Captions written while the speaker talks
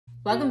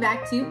Welcome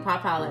back to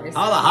Pop Hollers.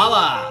 Holla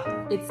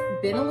holla! It's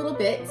been a little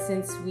bit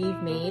since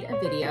we've made a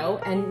video,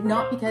 and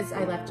not because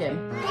I left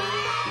Jim.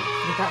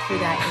 We got through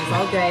that, it was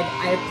all good.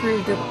 I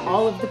approved of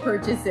all of the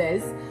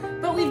purchases,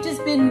 but we've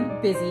just been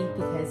busy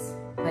because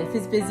life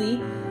is busy,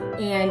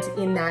 and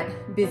in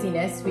that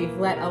busyness, we've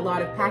let a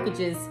lot of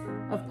packages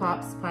of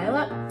Pops pile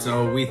up.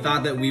 So we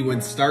thought that we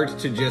would start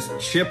to just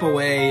chip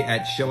away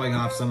at showing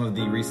off some of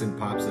the recent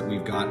Pops that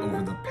we've got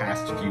over the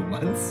past few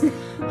months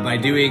by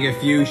doing a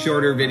few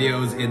shorter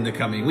videos in the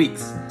coming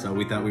weeks. So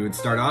we thought we would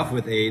start off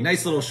with a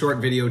nice little short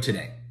video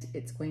today.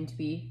 It's going to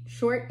be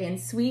short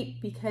and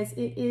sweet because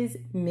it is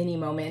mini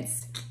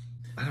moments.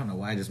 I don't know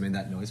why I just made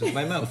that noise with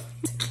my mouth.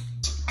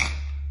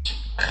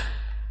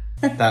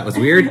 That was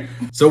weird.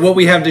 So what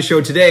we have to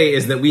show today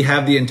is that we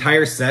have the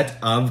entire set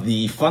of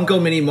the Funko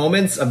Mini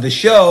Moments of the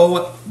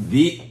show,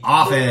 The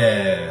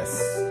Office.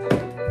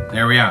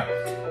 There we are.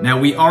 Now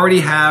we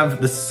already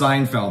have the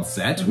Seinfeld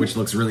set, which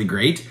looks really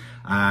great.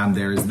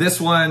 There's this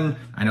one,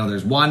 I know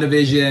there's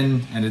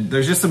WandaVision, and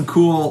there's just some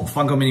cool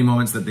Funko Mini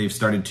Moments that they've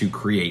started to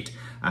create.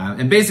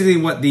 And basically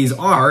what these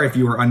are, if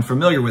you are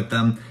unfamiliar with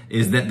them,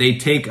 is that they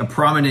take a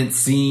prominent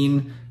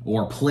scene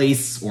or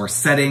place or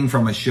setting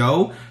from a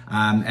show,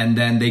 and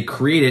then they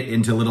create it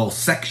into little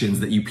sections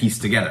that you piece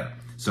together.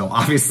 So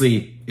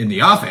obviously in The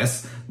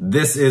Office,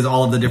 this is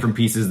all of the different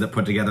pieces that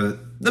put together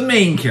the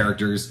main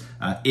characters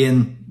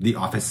in the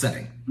Office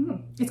setting.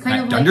 It's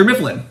kind of Dunder like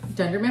Mifflin.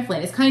 Dunder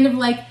Mifflin. It's kind of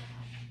like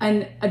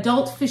an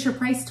adult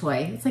Fisher-Price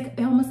toy. It's like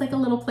almost like a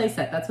little play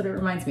set. That's what it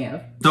reminds me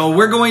of. So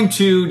we're going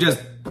to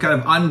just kind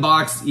of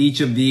unbox each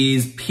of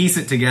these, piece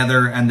it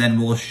together, and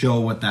then we'll show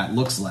what that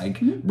looks like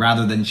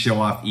rather than show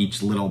off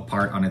each little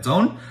part on its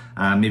own.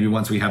 Maybe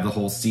once we have the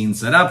whole scene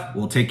set up,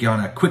 we'll take you on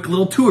a quick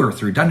little tour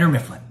through Dunder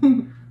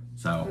Mifflin.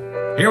 So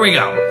here we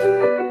go.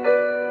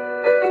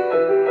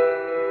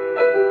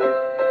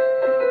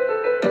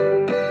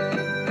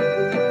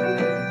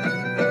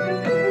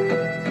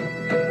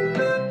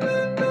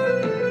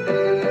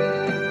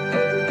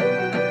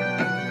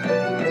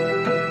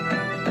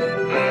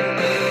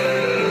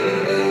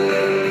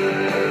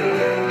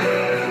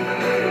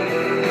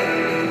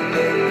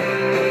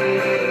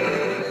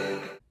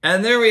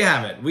 And there we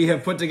have it. We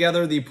have put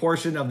together the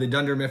portion of the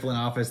Dunder Mifflin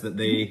office that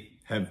they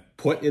have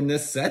put in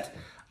this set.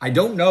 I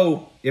don't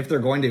know if they're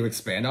going to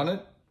expand on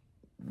it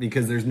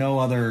because there's no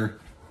other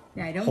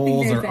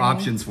holes or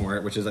options for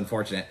it, which is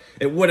unfortunate.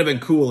 It would have been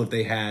cool if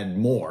they had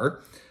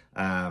more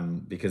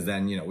because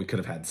then, you know, we could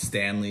have had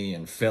Stanley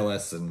and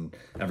Phyllis and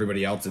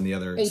everybody else in the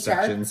other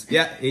sections.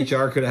 Yeah,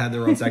 HR could have had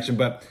their own section,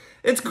 but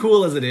it's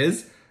cool as it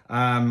is.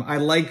 I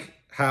like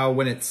how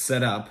when it's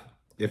set up,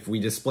 if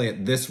we display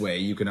it this way,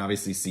 you can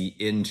obviously see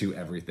into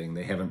everything.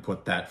 They haven't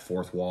put that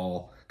fourth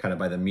wall kind of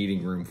by the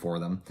meeting room for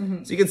them.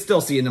 So you can still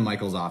see into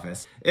Michael's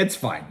office. It's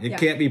fine. It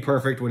can't be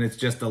perfect when it's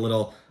just a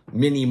little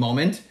mini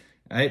moment,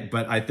 right?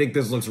 But I think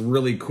this looks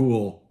really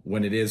cool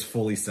when it is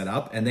fully set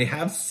up. And they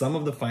have some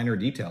of the finer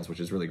details, which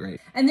is really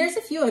great. And there's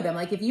a few of them.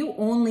 Like if you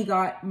only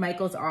got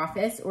Michael's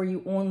office or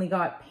you only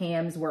got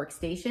Pam's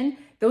workstation,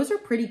 those are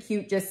pretty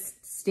cute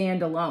just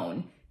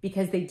standalone,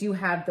 because they do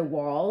have the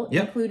wall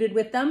included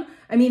with them.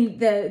 I mean,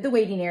 the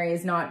waiting area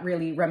is not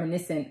really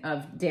reminiscent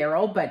of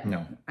Daryl, but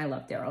no. I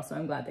love Daryl, so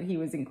I'm glad that he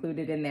was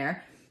included in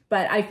there.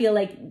 But I feel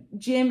like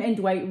Jim and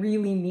Dwight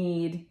really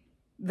need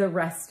the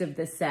rest of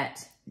the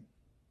set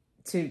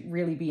to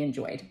really be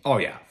enjoyed. Oh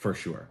yeah, for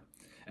sure.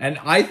 And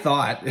I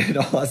thought, in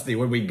all honesty,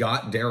 when we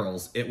got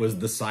Daryl's, it was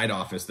the side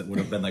office that would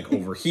have been like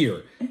over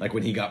here, like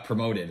when he got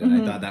promoted. And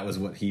I thought that was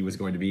what he was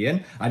going to be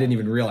in. I didn't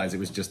even realize it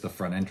was just the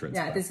front entrance.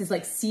 Yeah, this is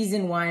like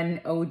season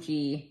 1 OG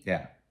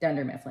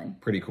Dunder Mifflin.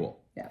 Pretty cool.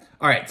 Yeah.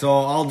 All right, so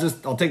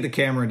I'll take the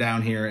camera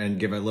down here and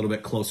give a little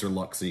bit closer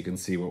look so you can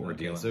see what we're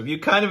dealing with. So if you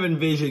kind of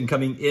envision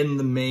coming in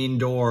the main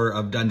door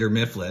of Dunder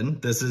Mifflin,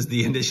 this is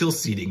the initial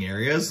seating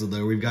area. So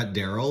there we've got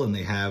Daryl, and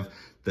they have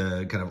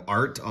the kind of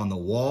art on the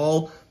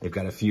wall. They've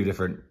got a few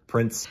different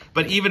prints.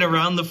 But even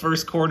around the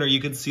first corner, you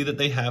can see that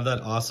they have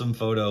that awesome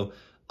photo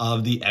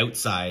of the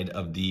outside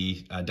of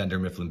the Dunder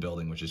Mifflin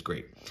building, which is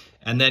great.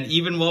 And then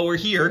even while we're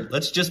here,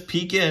 let's just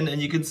peek in and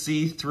you can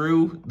see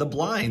through the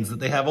blinds that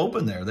they have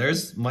open there.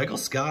 There's Michael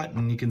Scott,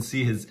 and you can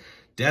see his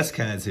desk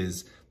has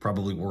his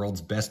probably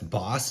world's best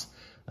boss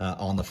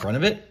on the front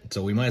of it.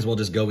 So we might as well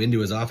just go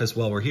into his office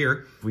while we're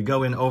here. If we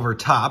go in over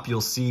top,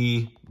 you'll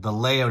see the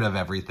layout of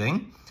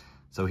everything.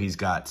 So he's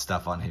got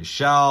stuff on his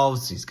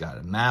shelves. He's got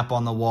a map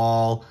on the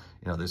wall.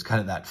 You know, there's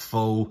kind of that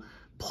faux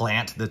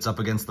plant that's up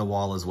against the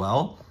wall as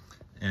well.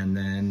 And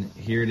then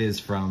here it is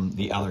from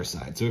the other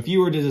side. So if you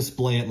were to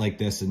display it like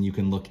this and you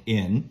can look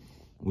in,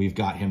 we've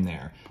got him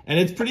there. And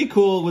it's pretty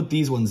cool with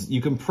these ones.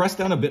 You can press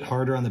down a bit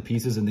harder on the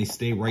pieces and they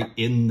stay right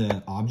in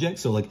the object.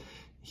 So like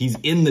he's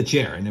in the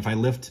chair. And if I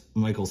lift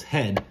Michael's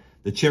head,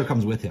 the chair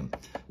comes with him.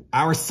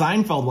 Our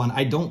Seinfeld one,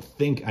 I don't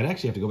think, I'd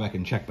actually have to go back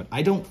and check, but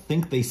I don't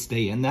think they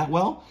stay in that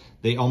well.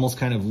 They almost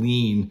kind of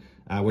lean,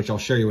 which I'll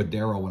show you with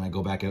Daryl when I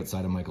go back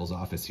outside of Michael's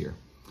office here.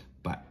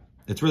 But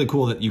it's really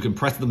cool that you can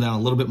press them down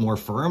a little bit more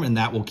firm, and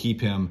that will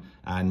keep him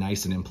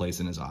nice and in place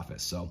in his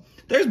office. So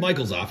there's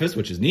Michael's office,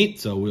 which is neat.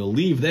 So we'll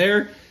leave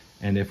there.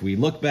 And if we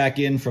look back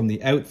in from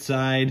the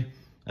outside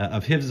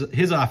of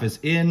his office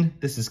in,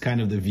 this is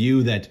kind of the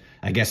view that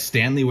I guess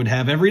Stanley would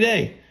have every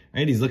day,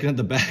 right? He's looking at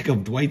the back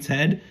of Dwight's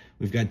head.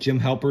 We've got Jim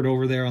Halpert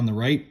over there on the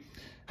right.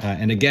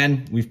 And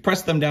again, we've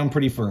pressed them down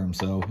pretty firm.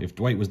 So if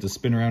Dwight was to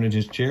spin around in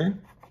his chair,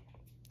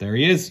 there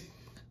he is,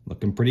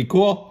 looking pretty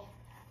cool,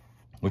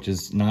 which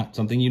is not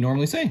something you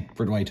normally say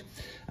for Dwight.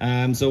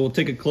 So we'll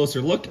take a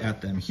closer look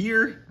at them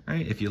here,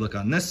 right? If you look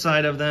on this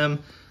side of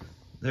them,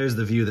 there's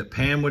the view that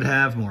Pam would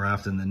have more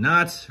often than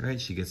not, right?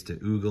 She gets to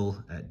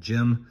oogle at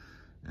Jim,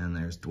 and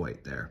there's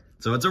Dwight there.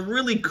 So it's a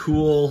really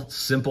cool,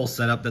 simple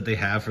setup that they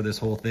have for this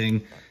whole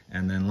thing.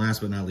 And then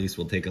last but not least,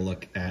 we'll take a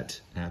look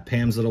at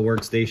Pam's little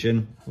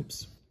workstation.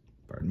 Oops,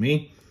 pardon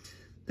me.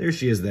 There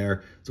she is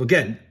there. So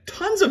again,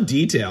 tons of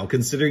detail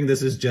considering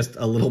this is just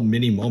a little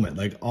mini moment.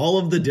 Like all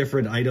of the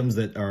different items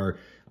that are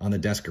on the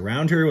desk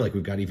around her, like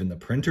we've got even the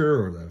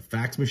printer or the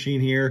fax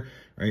machine here,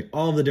 right?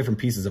 All of the different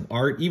pieces of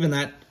art, even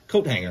that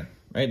coat hanger,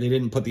 right? They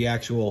didn't put the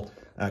actual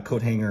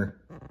coat hanger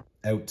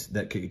out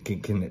that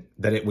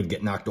that it would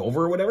get knocked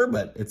over or whatever,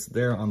 but it's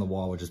there on the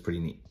wall, which is pretty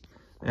neat.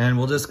 And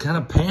we'll just kind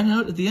of pan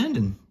out at the end,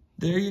 and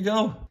there you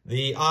go.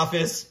 The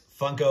Office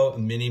Funko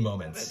Mini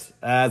Moments.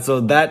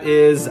 So that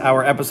is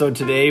our episode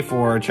today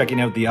for checking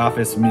out the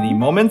Office Mini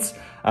Moments.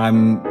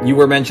 You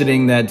were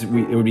mentioning that it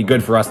would be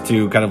good for us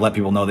to kind of let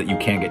people know that you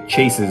can get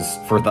chases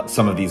for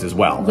some of these as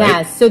well, right?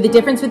 Yeah, so the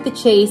difference with the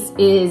chase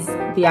is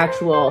the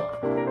actual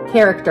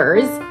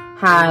characters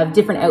have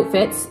different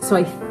outfits. So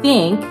I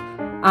think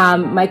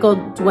Michael,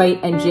 Dwight,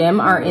 and Jim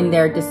are in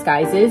their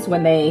disguises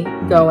when they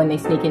go and they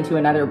sneak into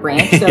another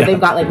branch. So Yeah. They've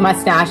got like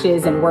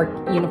mustaches and work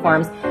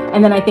uniforms.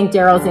 And then I think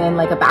Daryl's in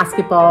like a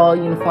basketball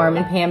uniform,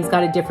 and Pam's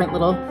got a different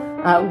little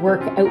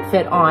work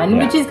outfit on,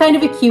 which is kind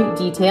of a cute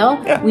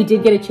detail. Yeah. We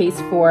did get a chase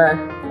for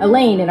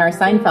Elaine in our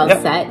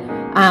Seinfeld set.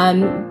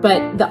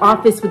 But the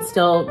office would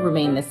still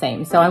remain the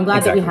same. So I'm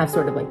glad that we have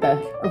sort of like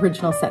the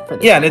original set for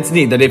this. Yeah, and it's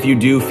neat that if you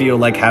do feel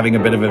like having a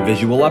bit of a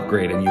visual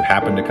upgrade and you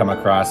happen to come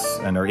across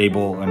and are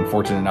able and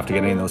fortunate enough to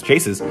get any of those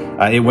chases,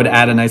 it would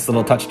add a nice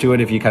little touch to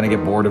it if you kind of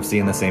get bored of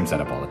seeing the same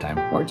setup all the time.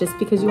 Or just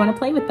because you want to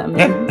play with them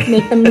and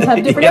make them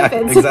have different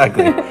outfits.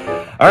 Exactly.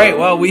 All right,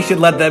 well, we should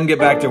let them get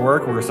back to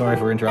work. We're sorry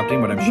for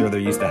interrupting, but I'm sure they're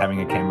used to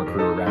having a camera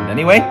crew around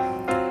anyway.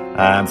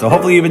 So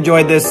hopefully you've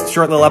enjoyed this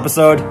short little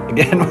episode.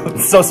 Again,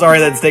 so sorry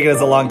that it's taken us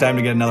a long time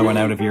to get another one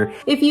out of here.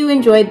 If you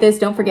enjoyed this,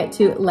 don't forget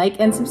to like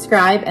and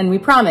subscribe, and we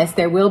promise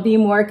there will be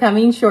more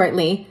coming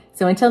shortly.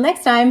 So until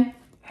next time,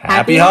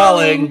 happy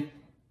hauling!